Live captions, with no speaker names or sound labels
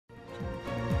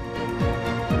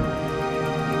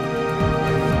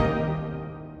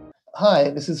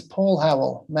Hi, this is Paul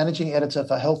Howell, Managing Editor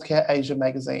for Healthcare Asia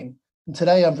magazine. And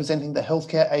today I'm presenting the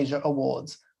Healthcare Asia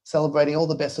Awards, celebrating all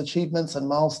the best achievements and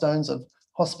milestones of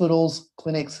hospitals,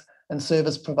 clinics, and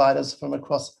service providers from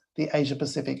across the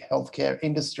Asia-Pacific healthcare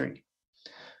industry.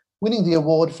 Winning the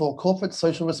award for Corporate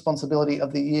Social Responsibility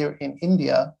of the Year in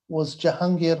India was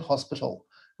Jehangir Hospital.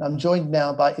 And I'm joined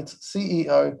now by its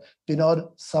CEO,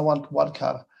 Vinod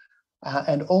Sawantwadkar,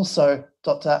 and also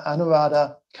Dr.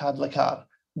 Anuradha Kadlekar,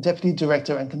 Deputy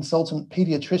Director and Consultant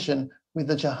Paediatrician with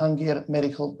the Jehangir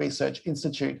Medical Research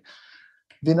Institute.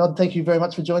 Vinod, thank you very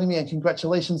much for joining me and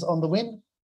congratulations on the win.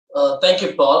 Thank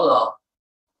you, Paul.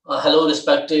 Hello,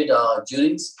 respected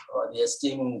juries, the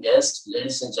esteemed guests,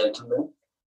 ladies and gentlemen.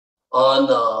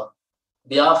 On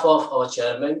behalf of our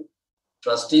chairman,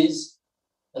 trustees,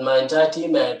 and my entire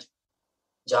team at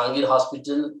Jehangir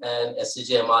Hospital and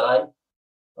SCJ-MRI,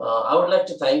 I would like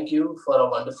to thank you for a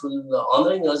wonderful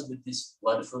honoring us with this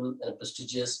wonderful and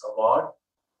prestigious award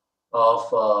of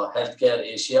Healthcare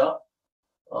Asia.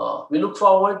 We look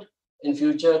forward in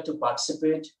future to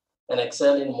participate and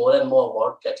excel in more and more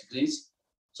award categories.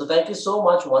 So thank you so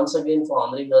much once again for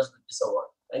honoring us with this award.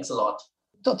 Thanks a lot.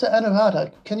 Dr.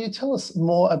 Anuradha, can you tell us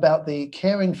more about the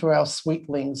Caring for Our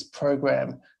Sweetlings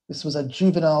program? This was a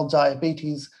juvenile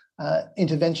diabetes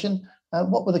intervention.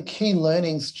 What were the key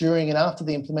learnings during and after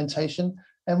the implementation?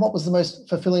 And what was the most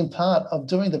fulfilling part of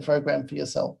doing the program for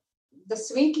yourself? The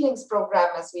Sweetlings program,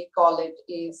 as we call it,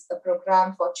 is a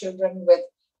program for children with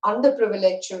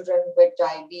underprivileged children with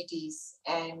diabetes.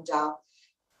 And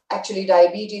actually,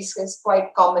 diabetes is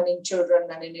quite common in children.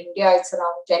 And in India, it's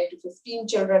around 10 to 15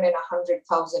 children in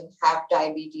 100,000 have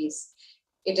diabetes.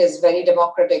 It is very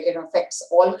democratic. It affects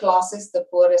all classes, the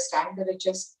poorest and the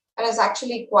richest, and is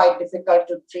actually quite difficult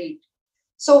to treat.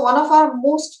 So one of our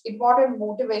most important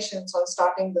motivations on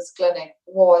starting this clinic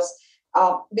was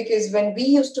because when we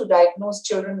used to diagnose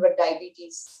children with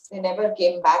diabetes, they never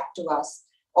came back to us.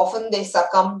 Often they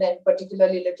succumbed, and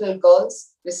particularly little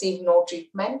girls received no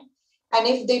treatment. And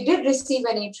if they did receive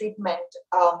any treatment,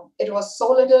 it was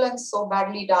so little and so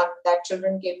badly done that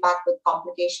children came back with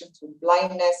complications, with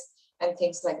blindness and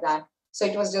things like that. So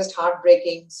it was just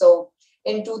heartbreaking. So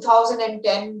in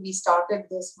 2010, we started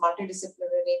this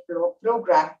multidisciplinary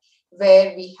program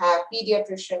where we have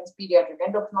pediatricians, pediatric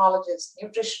endocrinologists,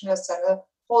 nutritionists, and a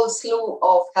whole slew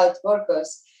of health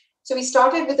workers. So we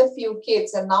started with a few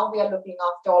kids, and now we are looking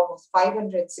after almost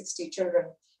 560 children,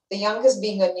 the youngest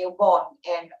being a newborn,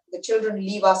 and the children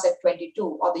leave us at 22,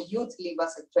 or the youth leave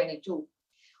us at 22.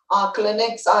 Our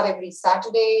clinics are every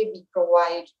Saturday. We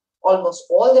provide almost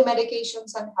all the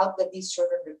medications and help that these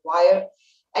children require.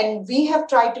 And we have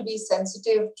tried to be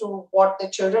sensitive to what the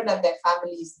children and their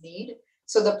families need.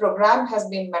 So the program has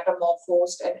been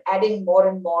metamorphosed and adding more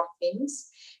and more things.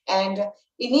 And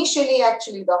initially,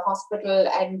 actually, the hospital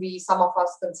and some of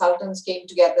us consultants came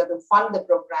together to fund the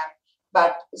program.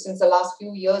 But since the last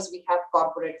few years, we have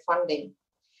corporate funding.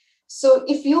 So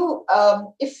if you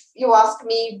ask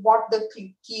me what the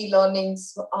key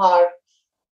learnings are,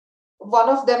 one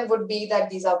of them would be that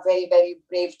these are very, very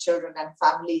brave children and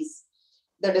families.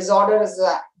 The disorder is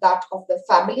that of the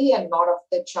family and not of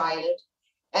the child.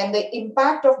 And the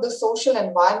impact of the social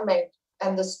environment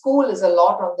and the school is a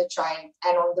lot on the child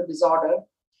and on the disorder.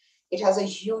 It has a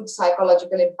huge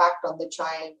psychological impact on the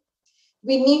child.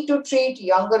 We need to treat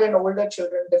younger and older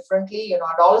children differently.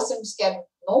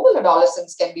 Normal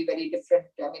adolescents can be very different.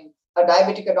 I mean, a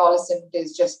diabetic adolescent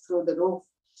is just through the roof.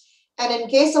 And in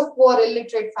case of poor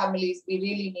illiterate families, we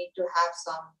really need to have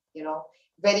some,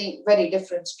 very, very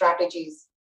different strategies.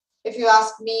 If you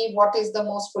ask me what is the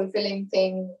most fulfilling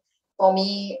thing for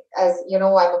me, as you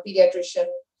know, I'm a pediatrician,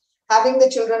 having the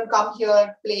children come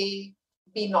here, play,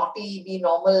 be naughty, be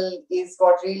normal is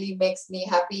what really makes me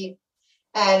happy.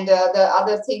 And the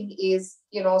other thing is,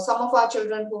 some of our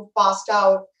children who've passed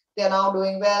out, they're now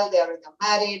doing well, they're either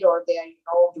married or they're,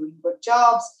 doing good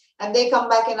jobs. And they come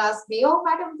back and ask me, oh,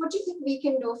 madam, what do you think we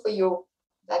can do for you?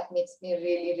 That makes me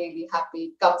really, really happy.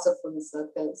 It comes a full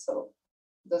circle. So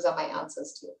those are my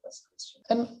answers to your first question.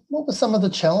 And what were some of the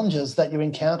challenges that you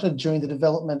encountered during the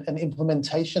development and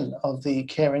implementation of the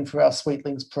Caring for Our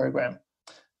Sweetlings program?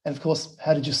 And of course,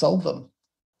 how did you solve them?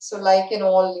 So like in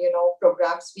all,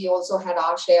 programs, we also had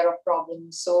our share of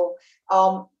problems. So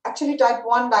actually type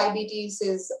 1 diabetes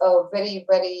is a very,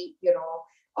 very,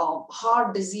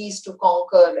 hard disease to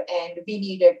conquer. And we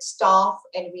needed staff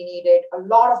and we needed a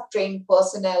lot of trained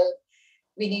personnel.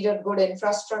 We needed good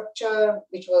infrastructure,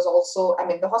 which was also,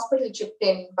 the hospital chipped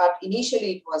in, but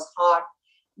initially it was hard.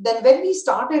 Then when we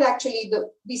started,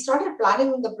 we started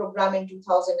planning the program in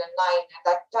 2009. At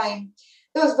that time,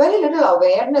 there was very little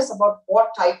awareness about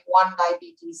what type 1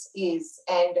 diabetes is.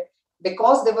 And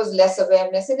because there was less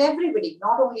awareness in everybody,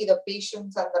 not only the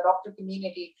patients and the doctor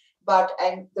community, but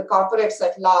and the corporates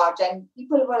at large, and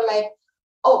people were like,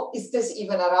 oh, is this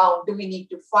even around? Do we need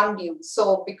to fund you?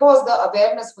 So because the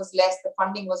awareness was less, the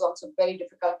funding was also very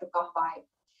difficult to come by.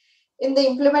 In the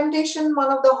implementation,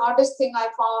 one of the hardest thing I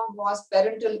found was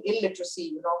parental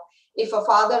illiteracy. If a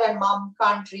father and mom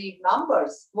can't read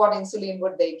numbers, what insulin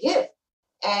would they give?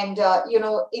 And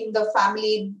in the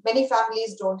family, many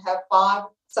families don't have power,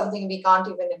 something we can't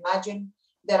even imagine.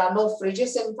 There are no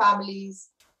fridges in families.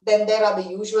 Then there are the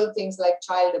usual things like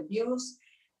child abuse.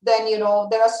 Then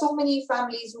there are so many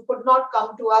families who could not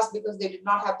come to us because they did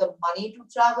not have the money to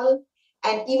travel.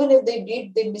 And even if they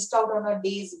did, they missed out on a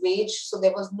day's wage. So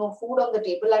there was no food on the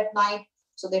table at night.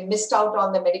 So they missed out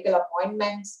on the medical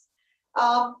appointments.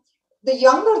 The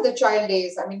younger the child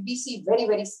is, I mean, we see very,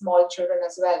 very small children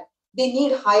as well. They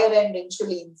need higher end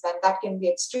insulins, and that can be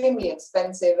extremely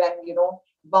expensive and,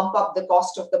 bump up the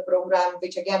cost of the program,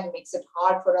 which again makes it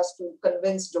hard for us to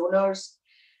convince donors.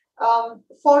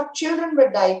 For children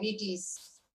with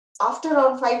diabetes, after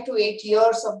around 5 to 8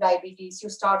 years of diabetes, you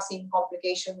start seeing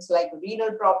complications like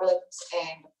renal problems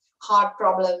and heart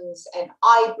problems and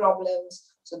eye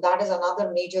problems. So that is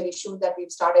another major issue that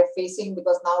we've started facing,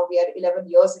 because now we are 11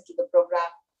 years into the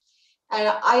program. And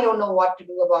I don't know what to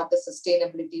do about the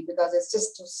sustainability, because it's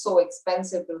just so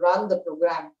expensive to run the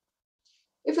program.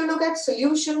 If you look at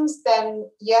solutions, then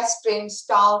yes, trained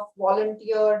staff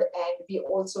volunteered, and we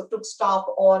also took staff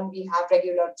on. We have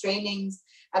regular trainings.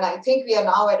 And I think we are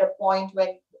now at a point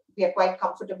when we are quite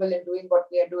comfortable in doing what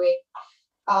we are doing.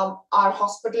 Our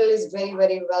hospital is very,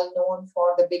 very well known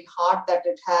for the big heart that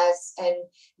it has. And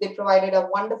they provided a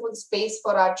wonderful space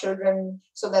for our children,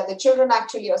 so that the children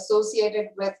actually associated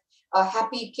with a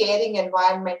happy, caring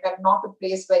environment, and not a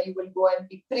place where you will go and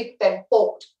be pricked and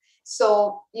poked.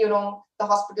 So, the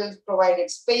hospitals provided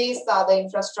space, the other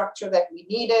infrastructure that we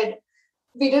needed.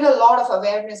 We did a lot of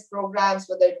awareness programs,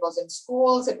 whether it was in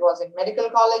schools, it was in medical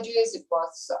colleges, it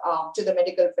was to the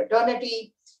medical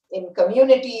fraternity, in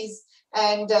communities.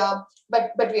 And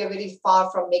but we are very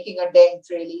far from making a dent,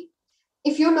 really.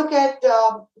 If you look at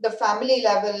the family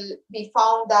level, we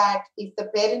found that if the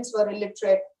parents were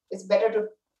illiterate, it's better to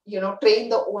train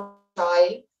the own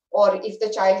child. Or if the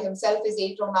child himself is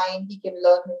 8 or 9, he can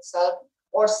learn himself.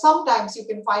 Or sometimes you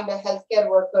can find a healthcare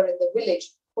worker in the village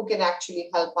who can actually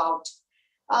help out.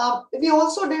 We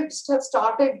also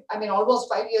started,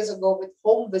 almost 5 years ago, with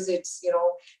home visits,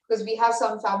 because we have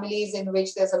some families in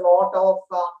which there's a lot of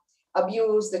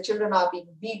abuse, the children are being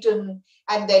beaten,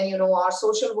 and then, our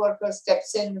social worker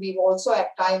steps in. We've also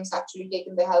at times actually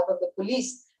taken the help of the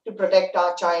police to protect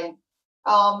our child.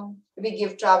 We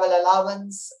give travel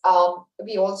allowance.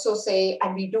 We also say,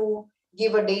 and we do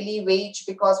give a daily wage,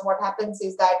 because what happens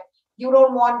is that you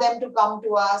don't want them to come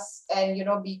to us and,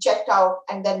 be checked out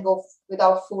and then go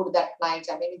without food that night.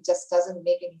 It just doesn't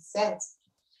make any sense.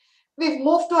 We've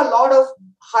moved to a lot of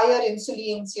higher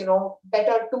insulins,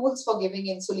 better tools for giving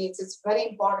insulins. It's very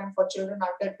important for children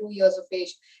under 2 years of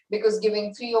age, because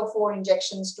giving 3 or 4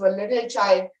 injections to a little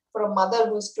child for a mother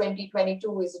who's 20,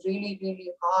 22 is really,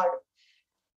 really hard.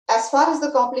 As far as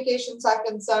the complications are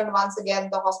concerned, once again,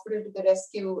 the hospital to the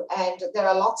rescue, and there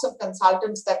are lots of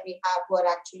consultants that we have who are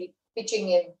actually pitching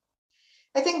in.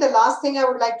 I think the last thing I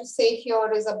would like to say here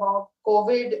is about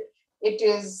COVID.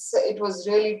 It was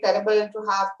really terrible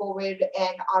to have COVID,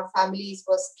 and our families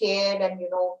were scared, and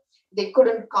they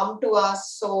couldn't come to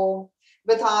us. So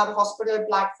with our hospital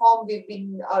platform, we've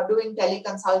been doing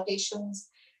teleconsultations.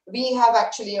 We have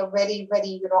actually a very,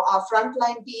 very, our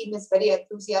frontline team is very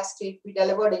enthusiastic. We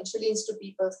delivered insulins to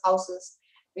people's houses.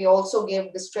 We also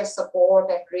gave distress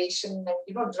support and ration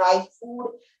and, dry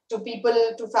food to people,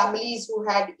 to families who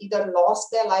had either lost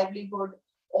their livelihood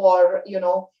or,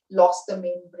 lost the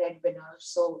main breadwinner.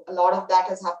 So a lot of that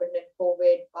has happened in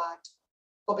COVID, but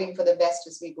hoping for the best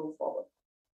as we go forward.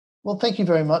 Well, thank you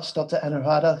very much, Dr.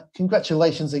 Anuradha.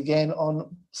 Congratulations again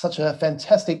on such a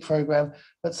fantastic program,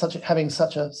 but having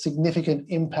such a significant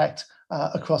impact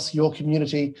across your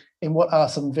community in what are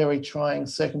some very trying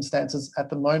circumstances at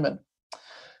the moment.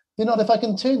 Vinod, if I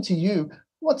can turn to you,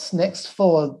 what's next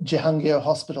for Jehangir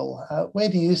Hospital? Where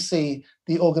do you see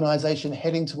the organisation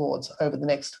heading towards over the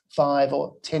next 5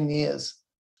 or 10 years?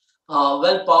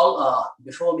 Well, Paul,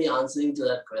 before me answering to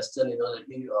that question, let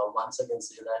me once again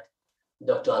say that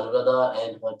Dr. Anuradha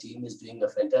and her team is doing a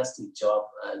fantastic job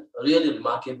and really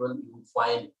remarkable. You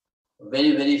find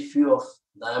very, very few of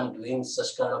them doing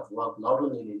such kind of work, not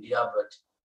only in India, but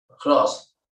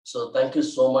across. So thank you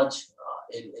so much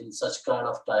in such kind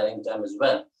of tiring time as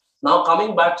well. Now,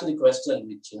 coming back to the question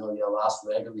which you have asked,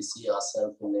 where do we see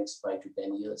ourselves in the next 5 to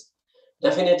 10 years?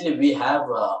 Definitely, we have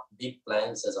big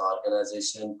plans as an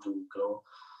organization to grow.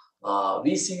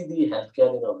 We see the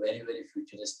healthcare in a very, very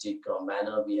futuristic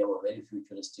manner. We have a very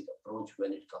futuristic approach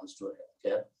when it comes to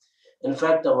healthcare. In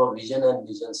fact, our vision and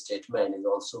vision statement is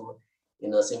also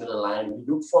in a similar line. We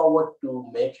look forward to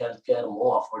make healthcare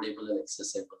more affordable and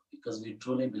accessible, because we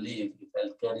truly believe if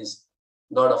healthcare is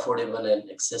not affordable and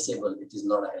accessible, it is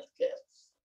not a healthcare.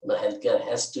 Healthcare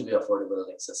has to be affordable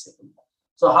and accessible.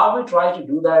 So how we try to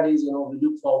do that is, we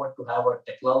look forward to have a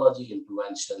technology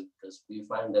intervention, because we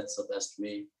find that's the best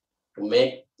way to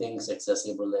make things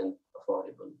accessible and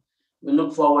affordable. We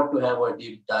look forward to have a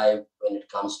deep dive when it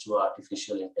comes to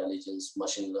artificial intelligence,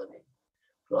 machine learning,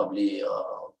 probably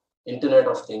Internet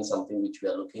of Things, something which we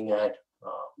are looking at,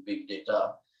 big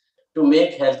data, to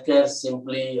make healthcare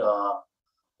simply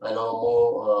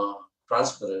more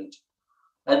transparent.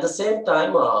 At the same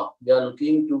time, we are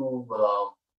looking to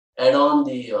add on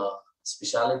the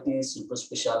specialty, super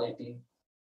specialty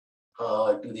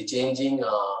to the changing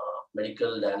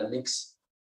medical dynamics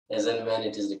as and when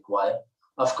it is required.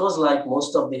 Of course, like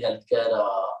most of the healthcare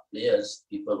players,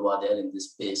 people who are there in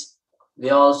this space, we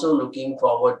are also looking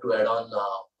forward to add on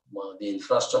the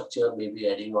infrastructure, maybe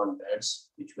adding on beds,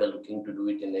 which we are looking to do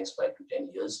it in the next 5 to 10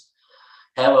 years.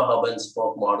 Have a hub and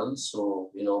spoke model.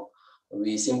 So,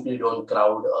 we simply don't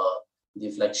crowd the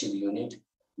flagship unit,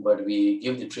 but we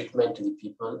give the treatment to the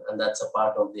people, and that's a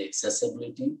part of the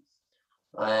accessibility.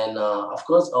 And of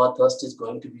course, our thrust is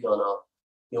going to be on a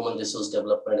human resource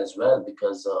development as well,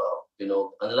 because,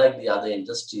 unlike the other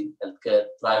industry, healthcare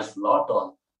thrives a lot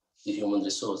on the human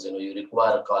resource. You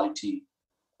require a quality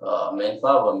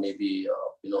manpower, maybe,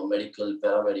 medical,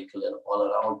 paramedical, and all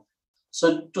around.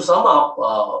 So to sum up,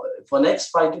 for next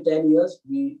 5 to 10 years,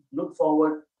 we look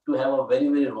forward to have a very,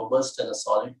 very robust and a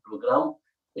solid program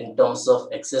in terms of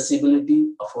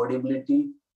accessibility,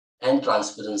 affordability, and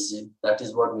transparency. That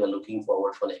is what we are looking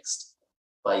forward for next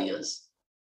 5 years,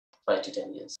 5 to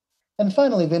 10 years. And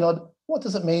finally, Vinod, what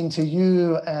does it mean to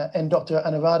you and Dr.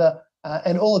 Anuradha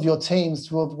and all of your teams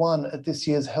to have won at this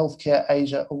year's Healthcare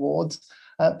Asia Awards,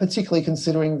 particularly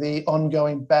considering the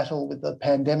ongoing battle with the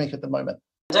pandemic at the moment?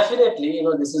 Definitely,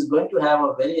 this is going to have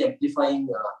a very amplifying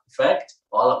effect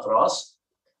all across,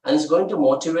 and it's going to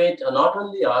motivate not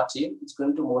only our team, it's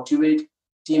going to motivate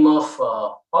team of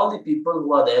all the people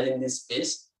who are there in this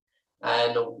space.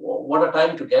 And what a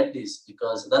time to get this,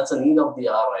 because that's a need of the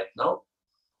hour right now.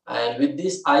 And with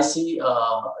this, I see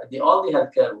all the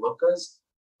healthcare workers,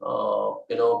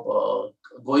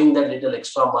 going that little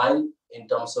extra mile in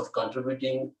terms of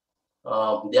contributing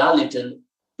their little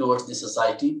towards the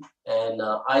society. And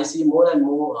I see more and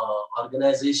more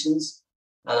organizations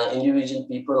and individual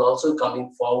people also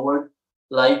coming forward,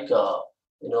 like our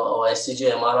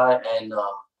SCJ MRI and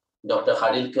Dr.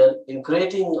 Khadilkar, in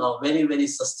creating very, very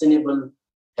sustainable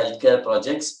healthcare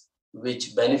projects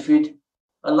which benefit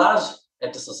a large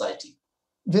at the society.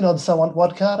 Vinod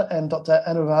Sawant-Wadkar and Dr.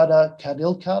 Anuradha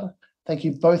Khadilkar, thank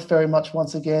you both very much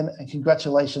once again, and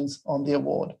congratulations on the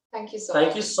award. Thank you so much.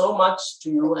 Thank you so much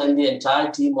to you and the entire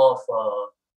team of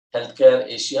Healthcare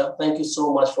Asia. Thank you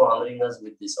so much for honoring us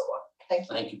with this award. Thank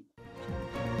you. Thank you.